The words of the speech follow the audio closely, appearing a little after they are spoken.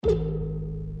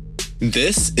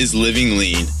This is Living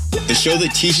Lean, the show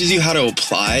that teaches you how to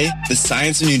apply the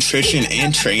science of nutrition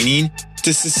and training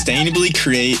to sustainably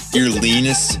create your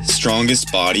leanest,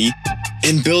 strongest body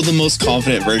and build the most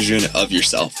confident version of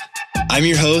yourself. I'm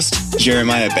your host,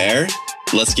 Jeremiah Bear.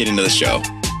 Let's get into the show.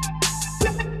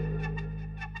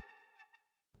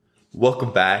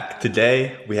 Welcome back.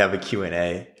 Today we have a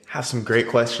Q&A. Have some great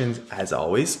questions as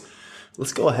always.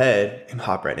 Let's go ahead and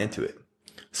hop right into it.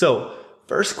 So,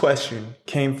 first question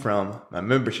came from my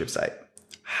membership site.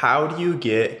 How do you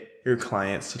get your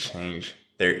clients to change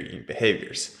their eating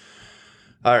behaviors?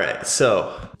 All right,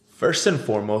 so first and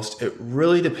foremost, it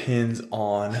really depends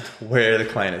on where the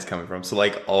client is coming from. So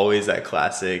like always that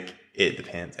classic, it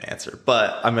depends answer,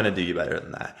 but I'm going to do you better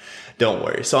than that. Don't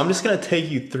worry. So I'm just going to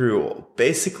take you through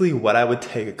basically what I would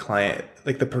take a client,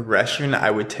 like the progression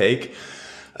I would take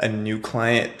a new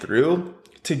client through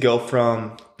to go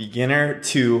from beginner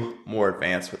to more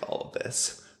advanced with all of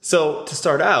this. So to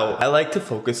start out, I like to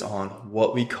focus on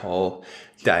what we call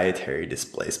dietary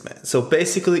displacement. So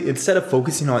basically, instead of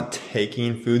focusing on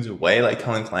taking foods away, like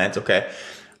telling clients, okay,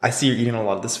 I see you're eating a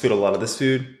lot of this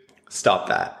food, stop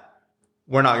that.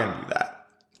 We're not going to do that.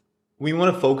 We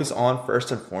want to focus on first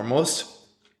and foremost,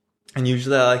 and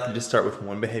usually I like to just start with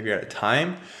one behavior at a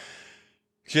time,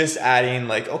 just adding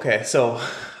like, okay, so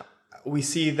we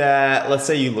see that, let's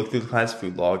say you look through the client's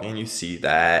food log and you see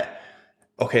that,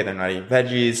 okay, they're not eating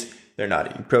veggies, they're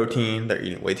not eating protein, they're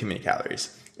eating way too many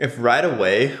calories. If right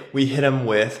away we hit them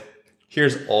with,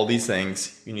 here's all these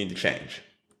things you need to change.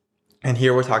 And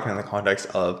here we're talking in the context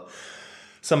of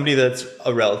somebody that's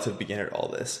a relative beginner at all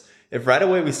this. If right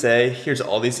away we say, here's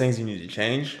all these things you need to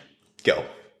change, go.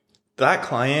 That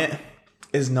client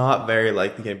is not very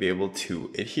likely going to be able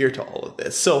to adhere to all of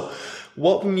this. So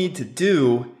what we need to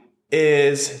do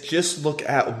is just look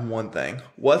at one thing.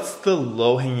 What's the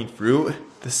low-hanging fruit?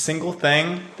 The single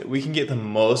thing that we can get the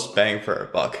most bang for our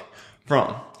buck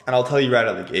from. And I'll tell you right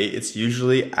out of the gate, it's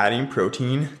usually adding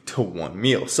protein to one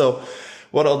meal. So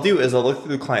what I'll do is I'll look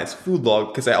through the client's food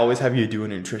log, because I always have you do a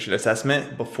nutrition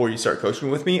assessment before you start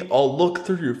coaching with me. I'll look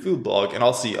through your food log and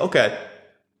I'll see, okay,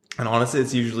 and honestly,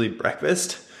 it's usually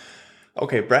breakfast.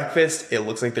 Okay, breakfast, it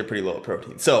looks like they're pretty low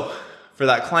protein. So for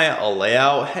that client, I'll lay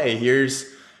out, hey, here's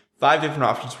 5 different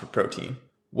options for protein.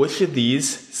 Which of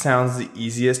these sounds the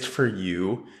easiest for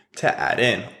you to add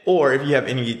in? Or if you have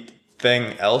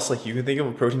anything else, like you can think of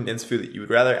a protein dense food that you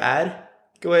would rather add,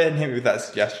 go ahead and hit me with that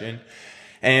suggestion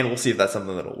and we'll see if that's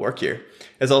something that'll work here.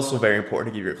 It's also very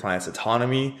important to give your clients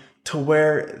autonomy to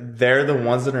where they're the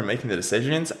ones that are making the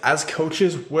decisions. As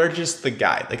coaches, we're just the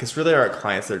guide. Like it's really our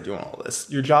clients that are doing all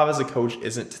this. Your job as a coach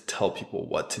isn't to tell people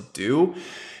what to do.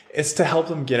 It's to help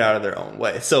them get out of their own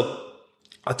way. So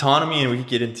autonomy, and we could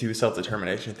get into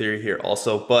self-determination theory here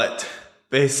also, but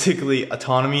basically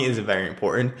autonomy is very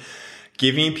important.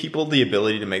 Giving people the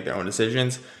ability to make their own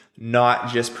decisions, not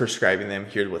just prescribing them,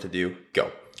 here's what to do,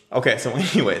 go. Okay, so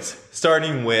anyways,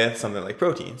 starting with something like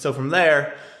protein. So from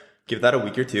there, give that a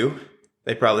week or two.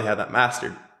 They probably have that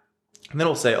mastered. And then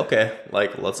we'll say, okay,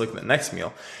 like let's look at the next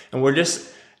meal. And we're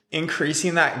just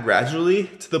increasing that gradually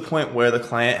to the point where the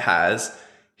client has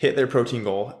hit their protein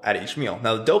goal at each meal.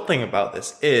 Now, the dope thing about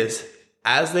this is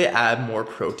as they add more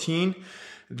protein,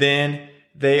 then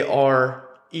they are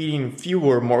eating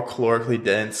fewer, more calorically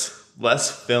dense,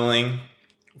 less filling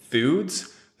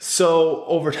foods. So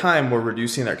over time, we're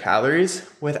reducing their calories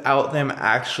without them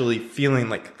actually feeling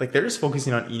like they're just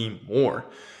focusing on eating more.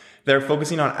 They're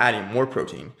focusing on adding more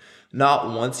protein.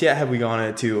 Not once yet have we gone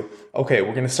into, okay,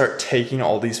 we're going to start taking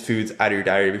all these foods out of your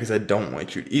diet because I don't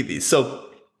want you to eat these. So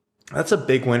that's a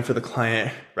big win for the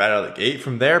client right out of the gate.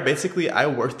 From there, basically, I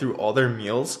work through all their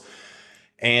meals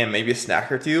and maybe a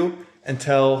snack or two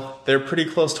until they're pretty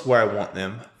close to where I want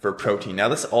them for protein. Now,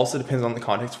 this also depends on the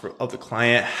context of the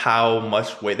client, how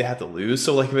much weight they have to lose.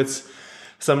 So like if it's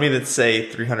somebody that's say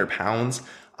 300 pounds,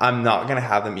 I'm not going to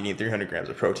have them eating 300 grams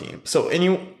of protein. So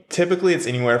typically it's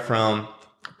anywhere from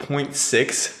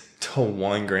 0.6 to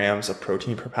 1 grams of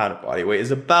protein per pound of body weight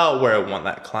is about where I want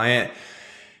that client.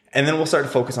 And then we'll start to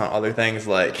focus on other things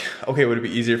like, okay, would it be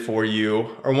easier for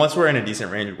you? Or once we're in a decent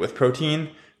range with protein,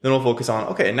 then we'll focus on,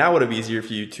 okay, now would it be easier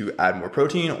for you to add more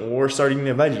protein or start eating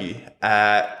a veggie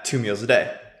at 2 meals a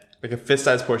day? Like a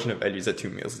fist-sized portion of veggies at 2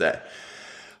 meals a day.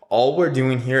 All we're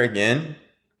doing here, again,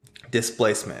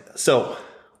 displacement. So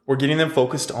we're getting them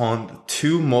focused on the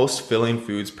 2 most filling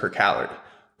foods per calorie,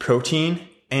 protein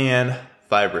and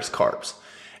fibrous carbs.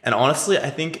 And honestly, I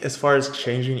think as far as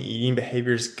changing eating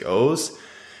behaviors goes,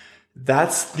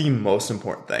 that's the most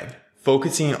important thing.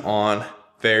 Focusing on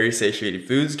very satiated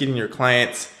foods, getting your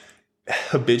clients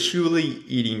habitually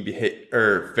eating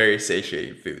very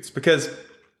satiated foods. Because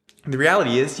The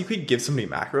reality is you could give somebody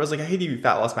macros. Like I could give you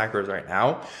fat loss macros right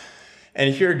now. And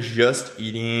if you're just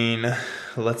eating,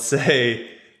 let's say,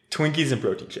 Twinkies and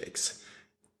protein shakes,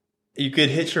 you could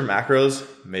hit your macros,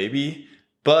 maybe,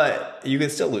 but you can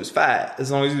still lose fat as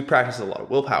long as you practice a lot of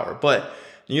willpower. But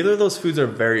neither of those foods are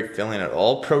very filling at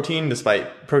all. Protein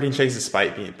shakes,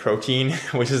 despite being protein,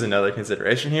 which is another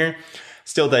consideration here,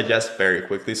 still digest very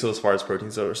quickly. So as far as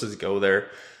protein sources go, they're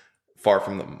far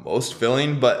from the most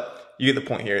filling, but you get the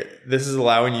point here. This is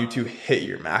allowing you to hit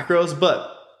your macros,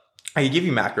 but I can give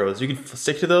you macros. You can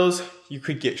stick to those. You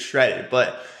could get shredded,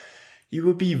 but you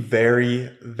would be very,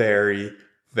 very,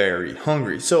 very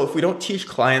hungry. So if we don't teach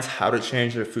clients how to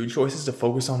change their food choices to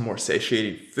focus on more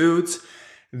satiating foods,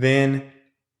 then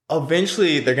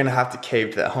eventually they're going to have to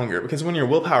cave to that hunger, because when your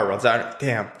willpower runs out,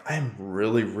 damn, I'm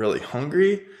really, really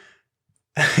hungry.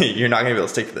 You're not going to be able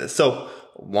to stick to this. So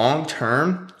long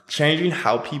term, changing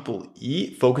how people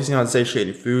eat, focusing on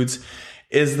satiating foods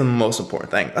is the most important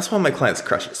thing. That's why my clients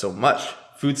crush it so much.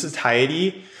 Food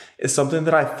satiety is something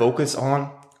that I focus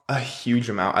on a huge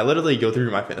amount. I literally go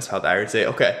through my MyFitnessPal diary and say,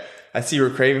 okay, I see we're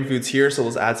craving foods here, so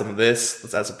let's add some of this.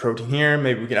 Let's add some protein here.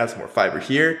 Maybe we can add some more fiber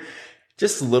here.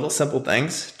 Just little simple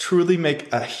things truly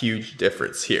make a huge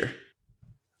difference here.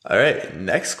 All right,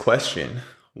 next question.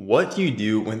 What do you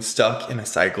do when stuck in a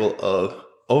cycle of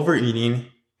overeating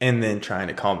and then trying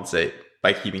to compensate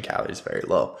by keeping calories very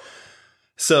low?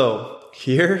 So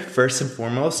here, first and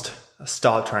foremost,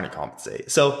 stop trying to compensate.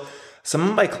 So some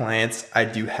of my clients, I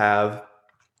do have,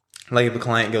 like if a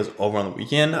client goes over on the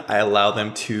weekend, I allow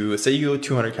them to, say you go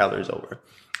 200 calories over.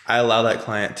 I allow that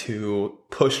client to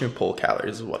push and pull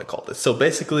calories is what I call this. So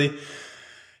basically,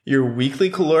 your weekly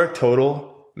caloric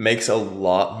total makes a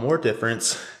lot more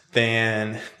difference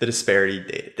than the disparity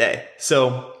day to day.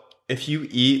 So if you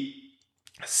eat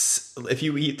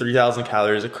 3,000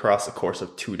 calories across the course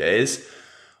of 2 days,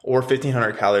 or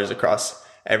 1,500 calories across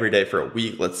every day for a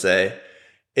week, let's say,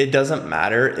 it doesn't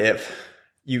matter if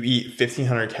you eat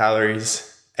 1,500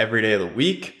 calories every day of the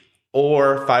week,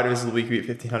 or 5 days of the week you eat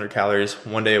 1,500 calories,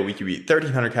 one day a week you eat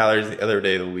 1,300 calories, the other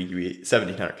day of the week you eat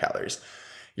 1,700 calories.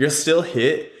 You'll still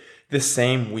hit the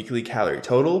same weekly calorie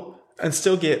total and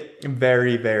still get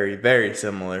very, very, very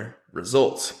similar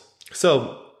results.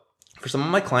 So for some of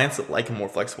my clients that like a more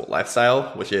flexible lifestyle,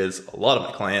 which is a lot of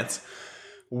my clients,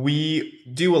 we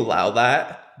do allow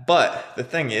that. But the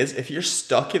thing is, if you're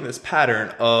stuck in this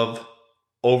pattern of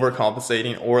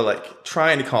overcompensating or like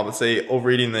trying to compensate,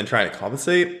 overeating, and then trying to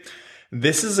compensate,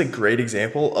 this is a great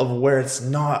example of where it's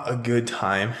not a good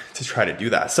time to try to do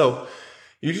that. So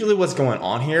usually what's going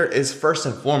on here is, first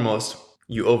and foremost,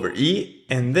 you overeat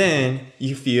and then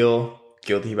you feel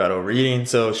guilty about overeating.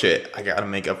 So shit, I gotta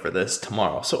make up for this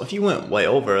tomorrow. So if you went way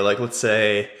over, like let's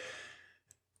say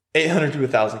 800 to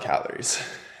 1,000 calories.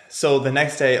 So the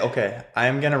next day, okay,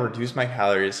 I'm going to reduce my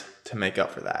calories to make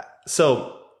up for that.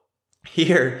 So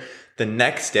here, the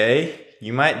next day,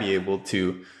 you might be able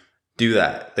to do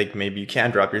that. Like maybe you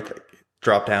can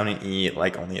drop down and eat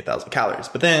like only 1,000 calories.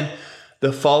 But then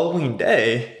the following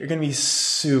day, you're going to be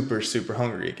super, super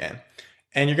hungry again.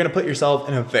 And you're going to put yourself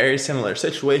in a very similar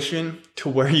situation to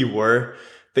where you were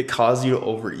that caused you to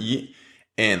overeat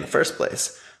in the first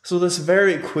place. So this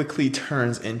very quickly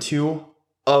turns into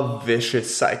a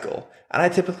vicious cycle. And I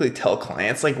typically tell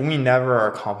clients, like, we never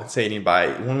are compensating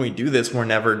when we do this, we're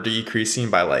never decreasing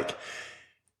by like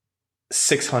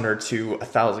 600 to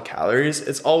 1,000 calories.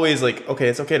 It's always like, okay,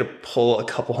 it's okay to pull a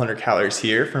couple hundred calories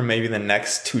here for maybe the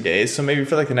next 2 days. So maybe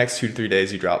for like the next 2 to 3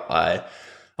 days, you drop by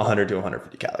 100 to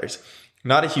 150 calories.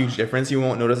 Not a huge difference. You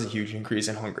won't notice a huge increase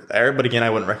in hunger there. But again, I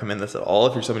wouldn't recommend this at all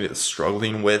if you're somebody that's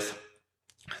struggling with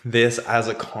this as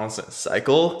a constant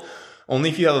cycle, only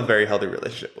if you have a very healthy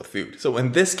relationship with food. So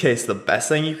in this case, the best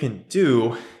thing you can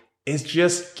do is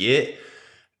just get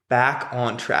back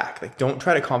on track. Like, don't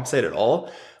try to compensate at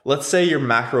all. Let's say your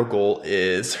macro goal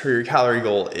is, or your calorie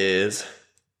goal is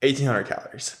 1,800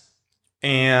 calories.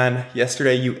 And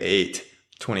yesterday you ate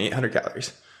 2,800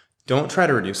 calories. Don't try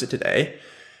to reduce it today.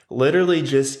 Literally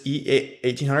just eat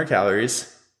 1,800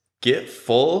 calories, get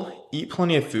full, eat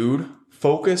plenty of food,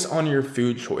 focus on your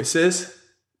food choices.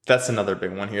 That's another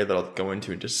big one here that I'll go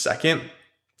into in just a second.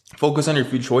 Focus on your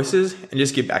food choices and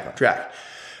just get back on track.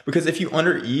 Because if you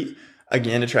undereat,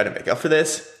 again, to try to make up for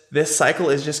this cycle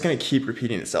is just going to keep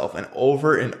repeating itself. And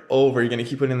over, you're going to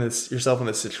keep putting yourself in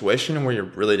this situation where you're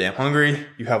really damn hungry,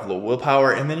 you have low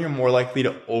willpower, and then you're more likely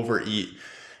to overeat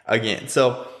again.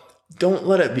 So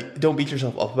don't beat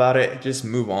yourself up about it. Just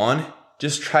move on.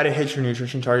 Just try to hit your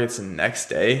nutrition targets the next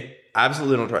day.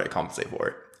 Absolutely don't try to compensate for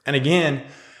it. And again,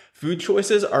 food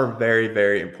choices are very,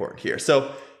 very important here.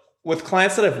 So with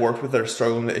clients that I've worked with that are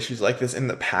struggling with issues like this in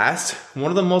the past,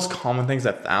 one of the most common things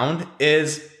I've found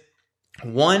is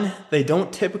one, they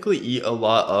don't typically eat a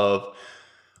lot of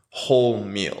whole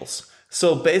meals.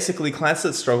 So basically, clients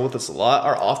that struggle with this a lot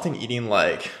are often eating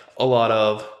like a lot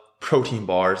of protein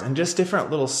bars and just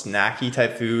different little snacky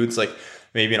type foods, like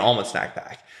maybe an almond snack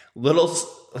pack. Little,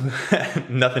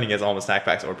 nothing against almond snack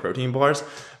packs or protein bars,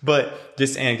 but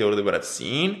just anecdotally what I've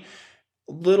seen,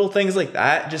 little things like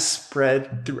that just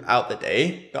spread throughout the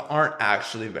day that aren't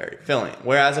actually very filling.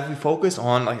 Whereas if we focus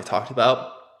on, like I talked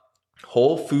about,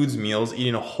 whole foods meals,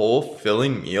 eating a whole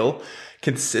filling meal,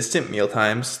 consistent meal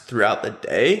times throughout the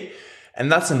day. And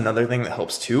that's another thing that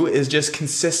helps too, is just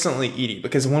consistently eating.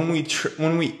 Because when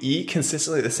we eat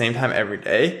consistently at the same time every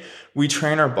day, we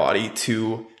train our body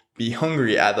to be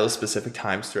hungry at those specific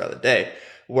times throughout the day.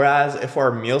 Whereas if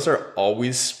our meals are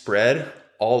always spread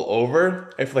all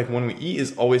over, if like when we eat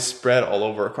is always spread all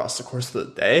over across the course of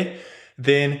the day,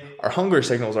 then our hunger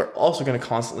signals are also going to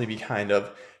constantly be kind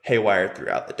of haywire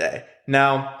throughout the day.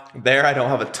 Now, there I don't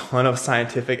have a ton of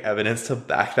scientific evidence to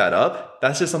back that up.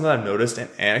 That's just something I've noticed in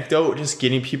anecdote, just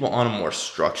getting people on a more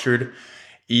structured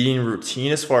eating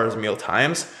routine as far as meal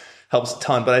times helps a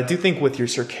ton. But I do think with your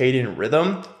circadian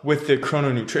rhythm, with the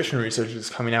chrononutrition research that's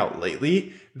coming out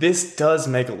lately, this does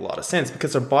make a lot of sense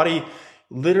because our body,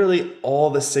 literally all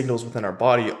the signals within our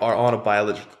body are on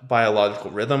a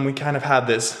biological rhythm. We kind of have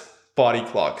this body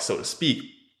clock, so to speak.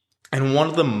 And one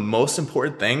of the most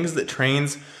important things that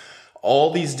trains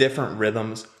all these different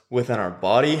rhythms within our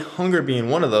body, hunger being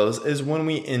one of those, is when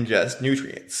we ingest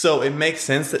nutrients. So it makes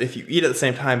sense that if you eat at the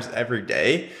same times every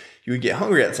day, you would get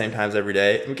hungry at the same times every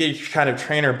day. We can kind of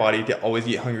train our body to always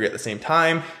get hungry at the same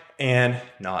time and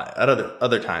not at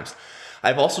other times.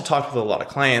 I've also talked with a lot of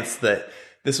clients that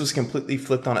this was completely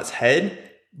flipped on its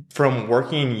head from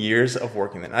working years of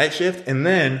working the night shift. And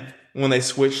then when they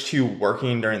switched to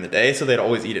working during the day, so they'd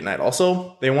always eat at night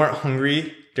also, they weren't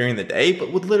hungry during the day,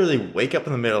 but would literally wake up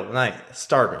in the middle of the night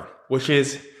starving, which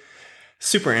is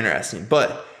super interesting.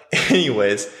 But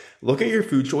anyways, look at your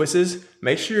food choices.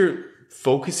 Make sure you're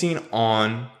focusing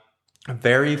on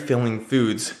very filling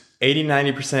foods,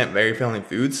 80-90% very filling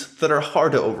foods that are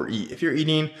hard to overeat. If you're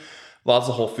eating lots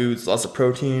of whole foods, lots of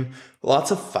protein,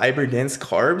 lots of fiber dense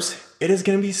carbs, it is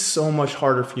going to be so much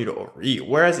harder for you to overeat.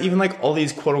 Whereas even like all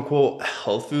these quote unquote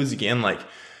health foods, again, like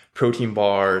protein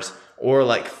bars or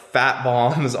like fat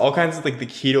bombs, all kinds of like the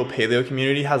keto paleo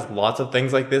community has lots of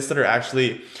things like this that are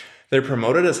actually, they're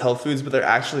promoted as health foods, but they're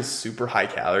actually super high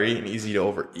calorie and easy to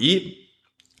overeat,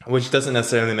 which doesn't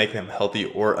necessarily make them healthy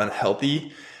or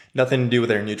unhealthy. Nothing to do with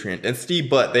their nutrient density,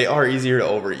 but they are easier to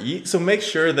overeat. So make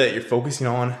sure that you're focusing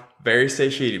on very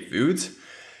satiated foods.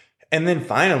 And then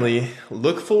finally,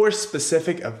 look for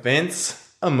specific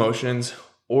events, emotions,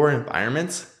 or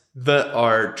environments that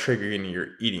are triggering your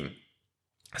eating.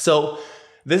 So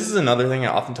this is another thing I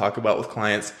often talk about with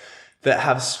clients that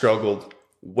have struggled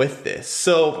with this.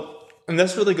 So, and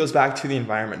this really goes back to the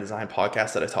environment design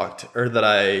podcast that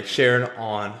I shared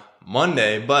on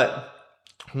Monday. But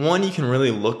one, you can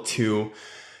really look to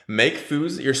make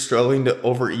foods that you're struggling to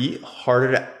overeat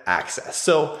harder to access.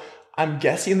 So I'm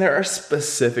guessing there are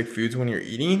specific foods when you're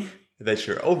eating that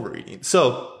you're overeating.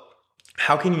 So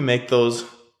how can you make those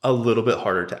a little bit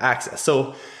harder to access?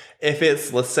 So if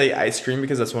it's, let's say, ice cream,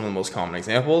 because that's one of the most common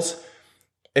examples.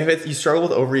 If you struggle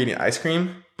with overeating ice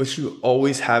cream, but you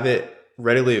always have it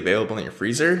readily available in your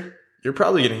freezer, you're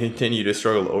probably going to continue to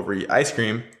struggle to overeat ice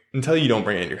cream until you don't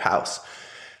bring it in your house.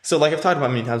 So like I've talked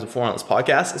about many times before on this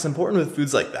podcast, it's important with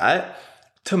foods like that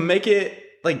to make it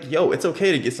like, yo, it's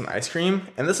okay to get some ice cream.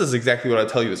 And this is exactly what I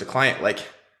tell you as a client. Like,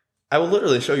 I will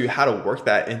literally show you how to work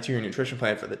that into your nutrition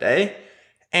plan for the day,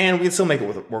 and we can still make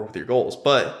it work with your goals.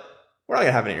 But we're not going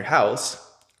to have it in your house.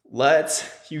 Let's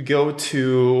you go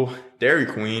to Dairy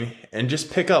Queen and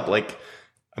just pick up like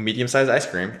a medium-sized ice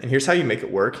cream. And here's how you make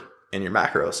it work in your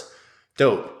macros.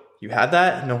 Dope. You had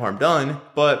that, no harm done,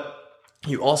 but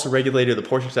you also regulated the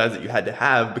portion size that you had to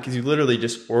have because you literally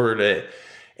just ordered it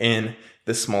in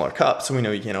this smaller cup. So we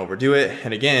know you can't overdo it.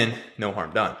 And again, no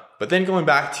harm done. But then going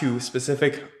back to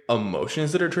specific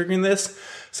emotions that are triggering this,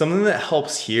 something that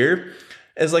helps here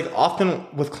is like often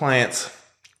with clients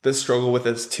that struggle with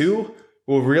this too,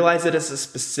 we'll realize that it's a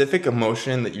specific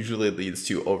emotion that usually leads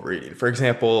to overeating. For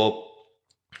example,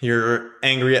 you're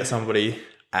angry at somebody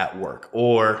at work,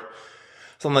 or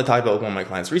something I talked about with one of my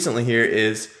clients recently here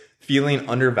is feeling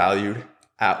undervalued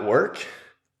at work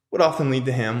would often lead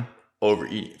to him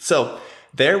overeating. So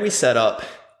there we set up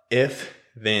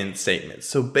if-then statements.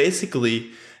 So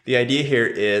basically the idea here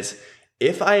is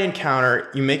if I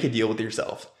encounter, you make a deal with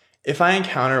yourself. If I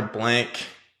encounter blank,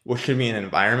 which could be an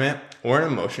environment, or an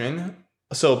emotion.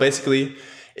 So basically,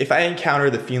 if I encounter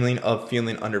the feeling of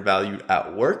feeling undervalued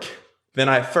at work, then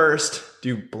I first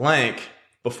do blank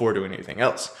before doing anything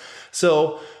else.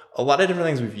 So a lot of different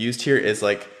things we've used here is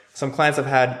like some clients have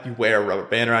had you wear a rubber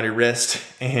band around your wrist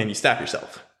and you stap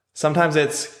yourself. Sometimes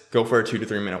it's go for a 2 to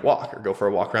 3 minute walk or go for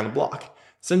a walk around the block.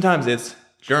 Sometimes it's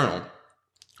journal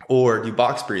or do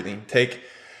box breathing. Take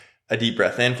a deep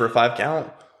breath in for a 5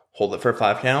 count, hold it for a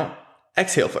 5 count,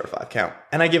 exhale for a 5 count.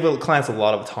 And I give clients a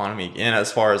lot of autonomy again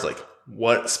as far as like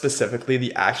what specifically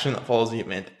the action that follows the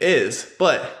event is.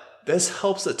 But this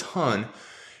helps a ton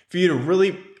for you to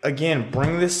really, again,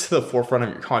 bring this to the forefront of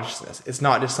your consciousness. It's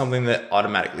not just something that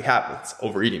automatically happens.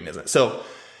 Overeating isn't. So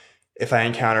if I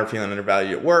encounter feeling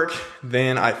undervalued at work,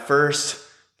 then I first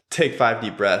take 5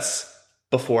 deep breaths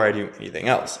before I do anything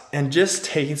else. And just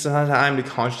taking some time to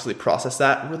consciously process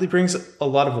that really brings a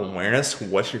lot of awareness to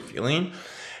what you're feeling.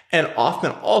 And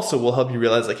often also will help you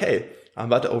realize like, hey, I'm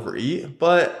about to overeat,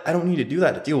 but I don't need to do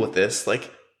that to deal with this.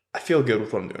 Like, I feel good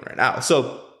with what I'm doing right now.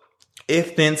 So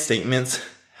if then statements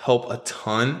help a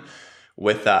ton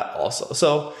with that also.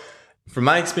 So from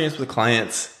my experience with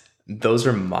clients, those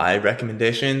are my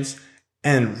recommendations.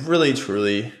 And really,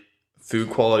 truly, food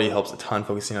quality helps a ton,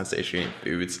 focusing on satiating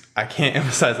foods. I can't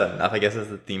emphasize that enough. I guess that's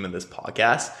the theme of this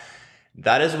podcast.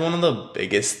 That is one of the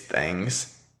biggest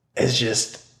things, is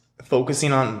just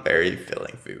focusing on very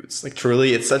filling foods. Like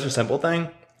truly, it's such a simple thing,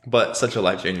 but such a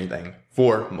life-changing thing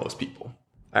for most people.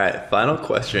 All right, final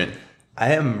question.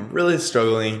 I am really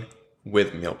struggling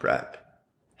with meal prep.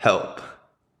 Help.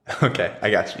 Okay,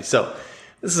 I got you. So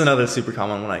this is another super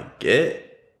common one I get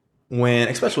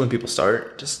especially when people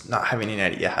start just not having any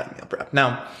idea how to meal prep.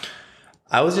 Now,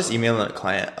 I was just emailing a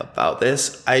client about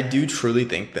this. I do truly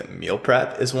think that meal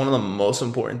prep is one of the most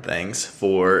important things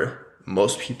for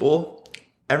most people.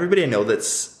 Everybody I know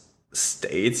that's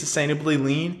stayed sustainably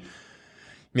lean,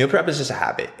 meal prep is just a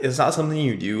habit. It's not something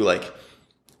you do like,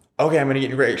 okay, I'm going to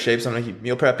get in great shape, so I'm going to keep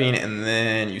meal prepping, and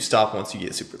then you stop once you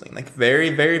get super lean. Like very,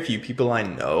 very few people I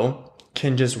know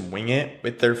can just wing it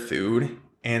with their food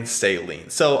and stay lean.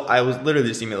 So I was literally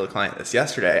just emailing a client this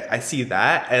yesterday. I see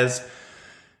that as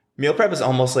meal prep is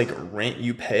almost like rent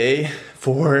you pay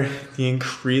for the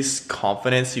increased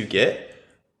confidence you get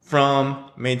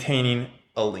from maintaining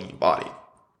a lean body.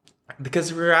 Because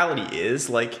the reality is,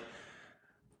 like,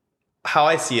 how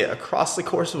I see it across the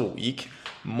course of a week,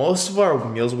 most of our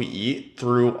meals we eat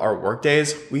through our work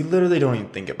days, we literally don't even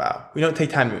think about. We don't take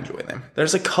time to enjoy them.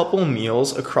 There's a couple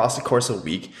meals across the course of a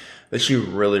week that you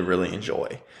really, really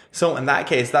enjoy. So in that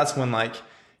case, that's when like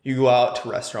you go out to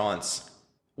restaurants,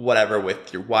 whatever,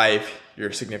 with your wife,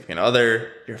 your significant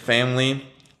other, your family,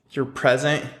 you're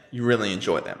present, you really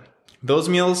enjoy them. Those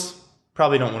meals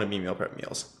probably don't want to be meal prep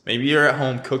meals. Maybe you're at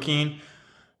home cooking,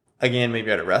 again, maybe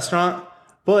at a restaurant,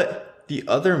 but the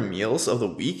other meals of the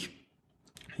week,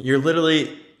 you're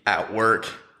literally at work,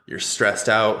 you're stressed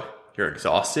out, you're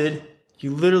exhausted,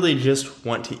 you literally just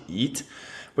want to eat,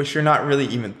 but you're not really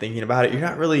even thinking about it. You're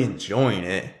not really enjoying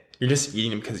it. You're just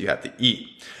eating them because you have to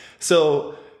eat.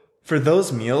 So for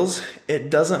those meals, it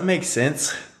doesn't make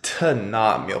sense to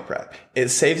not meal prep. It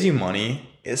saves you money.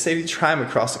 It saves you time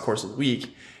across the course of the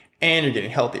week, and you're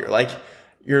getting healthier. Like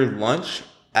your lunch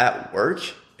at work,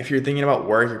 if you're thinking about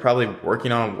work, you're probably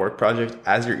working on a work project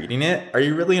as you're eating it. Are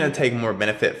you really going to take more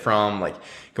benefit from like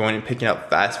going and picking up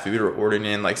fast food or ordering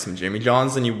in like some Jimmy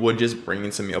John's than you would just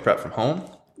bringing some meal prep from home?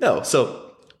 No.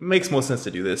 So it makes most sense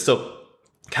to do this. So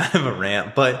kind of a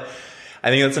rant, but I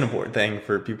think that's an important thing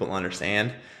for people to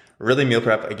understand. Really, meal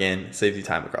prep, again, saves you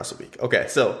time across the week. Okay,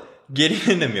 so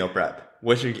getting into meal prep,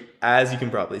 which, as you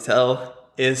can probably tell,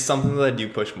 is something that I do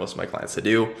push most of my clients to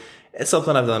do. It's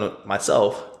something I've done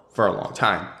myself for a long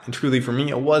time. And truly, for me,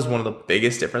 it was one of the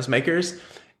biggest difference makers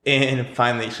in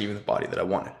finally achieving the body that I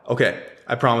wanted. Okay,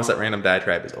 I promise that random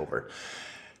diatribe is over.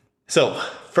 So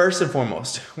first and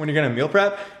foremost, when you're going to meal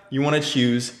prep, you want to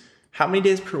choose how many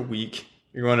days per week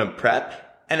you're going to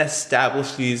prep and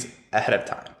establish these ahead of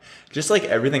time. Just like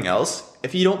everything else,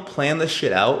 if you don't plan this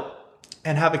shit out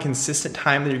and have a consistent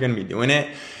time that you're going to be doing it,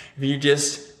 if you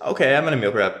just, okay, I'm going to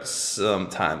meal prep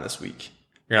sometime this week,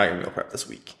 you're not going to meal prep this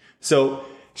week. So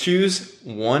choose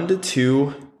 1 to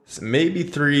 2, maybe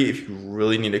 3 if you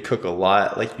really need to cook a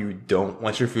lot, like you don't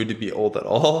want your food to be old at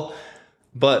all.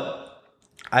 But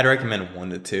I'd recommend 1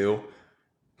 to 2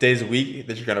 days a week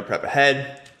that you're going to prep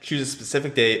ahead. Choose a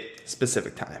specific date,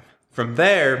 specific time. From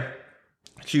there,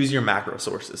 choose your macro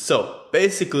sources. So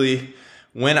basically,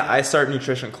 when I start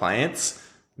nutrition clients,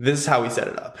 this is how we set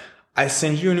it up. I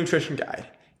send you a nutrition guide.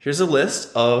 Here's a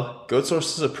list of good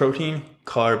sources of protein,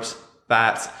 carbs,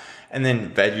 fats, and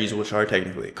then veggies, which are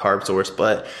technically a carb source,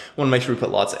 but want to make sure we put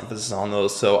lots of emphasis on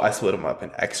those. So I split them up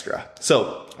in extra.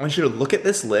 So I want you to look at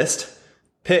this list,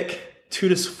 pick 2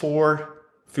 to 4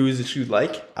 foods that you'd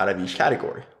like out of each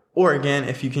category. Or again,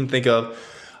 if you can think of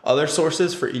other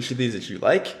sources for each of these that you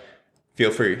like,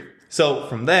 feel free. So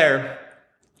from there,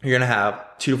 you're going to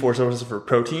have 2 to 4 sources for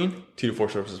protein, 2 to 4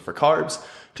 sources for carbs,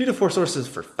 2 to 4 sources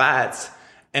for fats,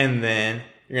 and then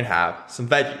you're going to have some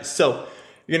veggies. So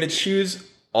you're going to choose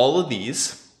all of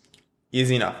these.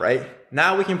 Easy enough, right?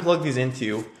 Now we can plug these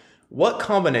into what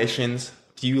combinations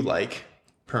do you like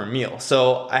per meal.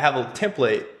 So I have a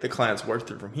template the clients work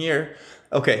through from here.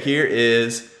 Okay, here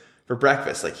is for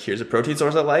breakfast. Like here's a protein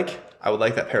source I like. I would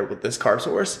like that paired with this carb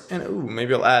source. And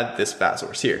maybe I'll add this fat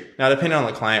source here. Now, depending on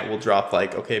the client, we'll drop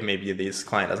like, okay, maybe this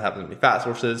client doesn't have as many fat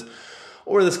sources,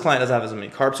 or this client doesn't have as many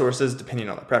carb sources, depending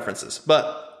on their preferences.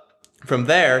 But from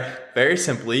there, very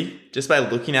simply, just by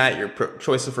looking at your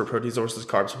choices for protein sources,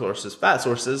 carb sources, fat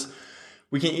sources,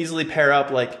 we can easily pair up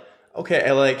like, okay,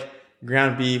 I like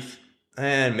ground beef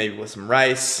and maybe with some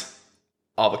rice,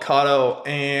 avocado,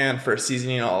 and for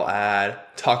seasoning, I'll add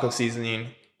taco seasoning.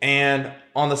 And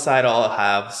on the side, I'll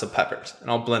have some peppers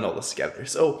and I'll blend all this together.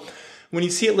 So when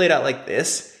you see it laid out like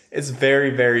this, it's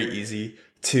very, very easy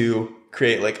to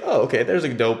create like, oh, okay, there's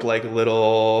a dope like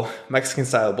little Mexican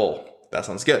style bowl. That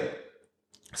sounds good.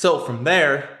 So from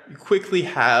there, you quickly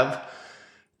have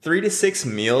 3 to 6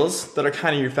 meals that are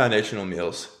kind of your foundational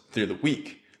meals through the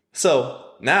week.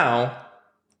 So now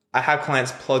I have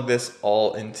clients plug this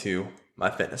all into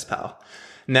MyFitnessPal.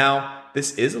 Now,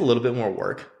 this is a little bit more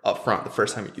work up front the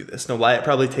first time you do this. No lie, it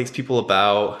probably takes people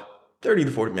about 30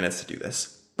 to 40 minutes to do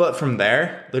this. But from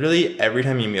there, literally every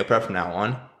time you meal prep from now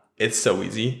on, it's so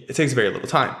easy. It takes very little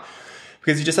time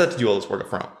because you just have to do all this work up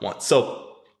front once.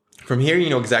 So from here, you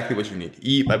know exactly what you need to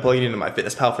eat. By plugging into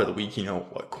MyFitnessPal for the week, you know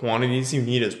what quantities you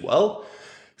need as well.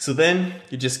 So then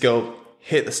you just go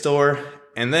hit the store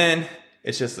and then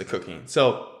it's just the cooking.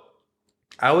 So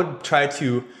I would try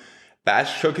to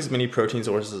batch cook as many protein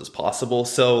sources as possible.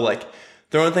 So like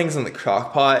throwing things in the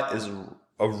crock pot is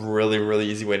a really, really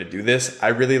easy way to do this. I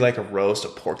really like a roast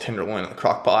of pork tenderloin in the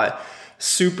crock pot.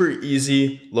 Super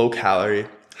easy, low calorie,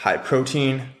 high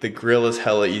protein. The grill is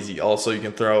hella easy. Also, you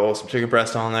can throw some chicken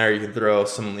breast on there. You can throw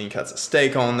some lean cuts of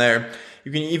steak on there.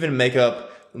 You can even make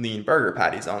up lean burger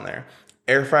patties on there.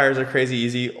 Air fryers are crazy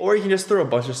easy, or you can just throw a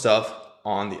bunch of stuff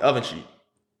on the oven sheet.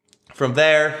 From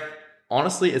there,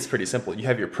 honestly, it's pretty simple. You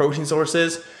have your protein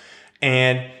sources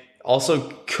and also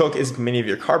cook as many of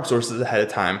your carb sources ahead of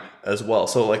time as well.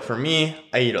 So like for me,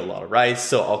 I eat a lot of rice.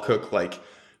 So I'll cook like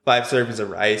 5 servings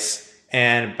of rice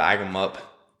and bag them up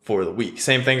for the week.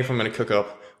 Same thing if I'm going to cook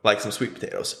up like some sweet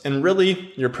potatoes. And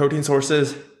really your protein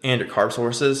sources and your carb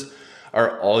sources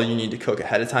are all you need to cook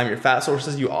ahead of time. Your fat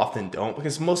sources, you often don't,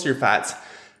 because most of your fats,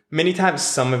 many times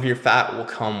some of your fat will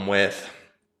come with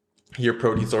your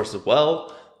protein source as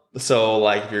well. So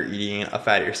like if you're eating a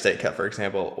fattier steak cut, for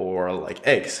example, or like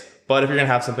eggs. But if you're going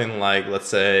to have something like, let's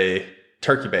say,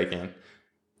 turkey bacon,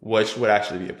 which would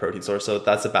actually be a protein source, so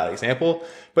that's a bad example.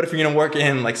 But if you're going to work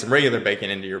in like some regular bacon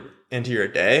into your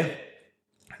day,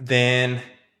 then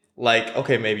like,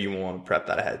 okay, maybe you want to prep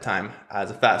that ahead of time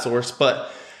as a fat source.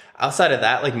 But outside of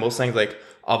that, like most things like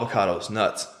avocados,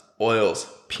 nuts,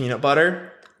 oils, peanut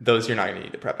butter, those you're not going to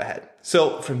need to prep ahead.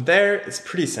 So from there, it's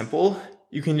pretty simple.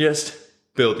 You can just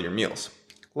build your meals.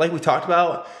 Like we talked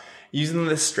about, using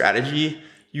this strategy,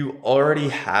 you already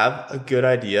have a good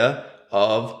idea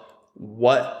of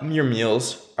what your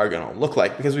meals are going to look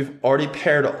like because we've already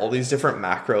paired all these different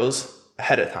macros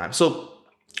ahead of time. So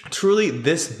truly,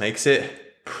 this makes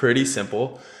it pretty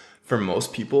simple for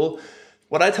most people.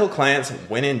 What I tell clients,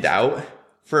 when in doubt,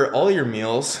 for all your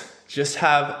meals, just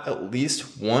have at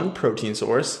least one protein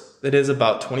source that is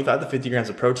about 25 to 50 grams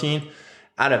of protein,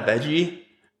 add a veggie,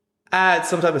 add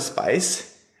some type of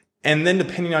spice, and then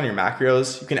depending on your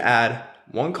macros, you can add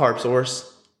one carb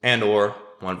source and or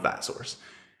one fat source.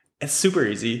 It's super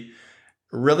easy.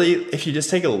 Really, if you just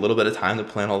take a little bit of time to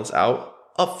plan all this out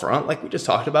up front, like we just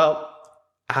talked about,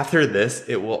 after this,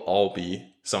 it will all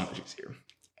be so much easier.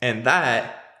 And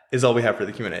that is all we have for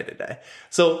the Q&A today.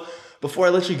 So before I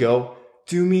let you go,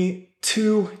 do me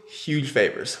 2 huge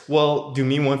favors. Well, do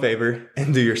me one favor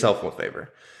and do yourself one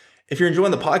favor. If you're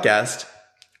enjoying the podcast,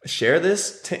 share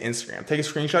this to Instagram. Take a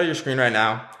screenshot of your screen right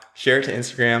now, share it to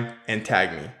Instagram, and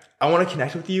tag me. I want to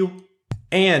connect with you.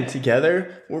 And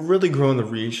together, we're really growing the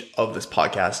reach of this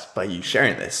podcast by you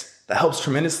sharing this. That helps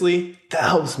tremendously. That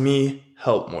helps me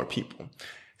help more people.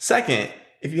 Second,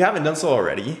 if you haven't done so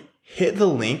already, hit the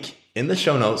link in the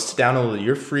show notes to download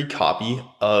your free copy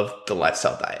of The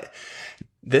Lifestyle Diet.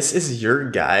 This is your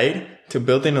guide to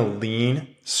building a lean,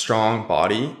 strong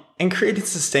body and creating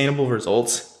sustainable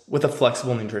results with a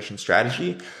flexible nutrition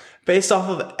strategy based off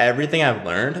of everything I've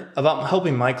learned about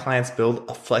helping my clients build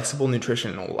a flexible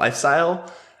nutritional lifestyle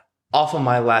off of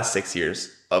my last 6 years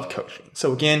of coaching.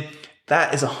 So again,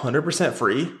 that is 100%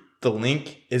 free. The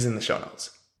link is in the show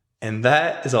notes. And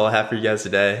that is all I have for you guys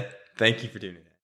today. Thank you for tuning in.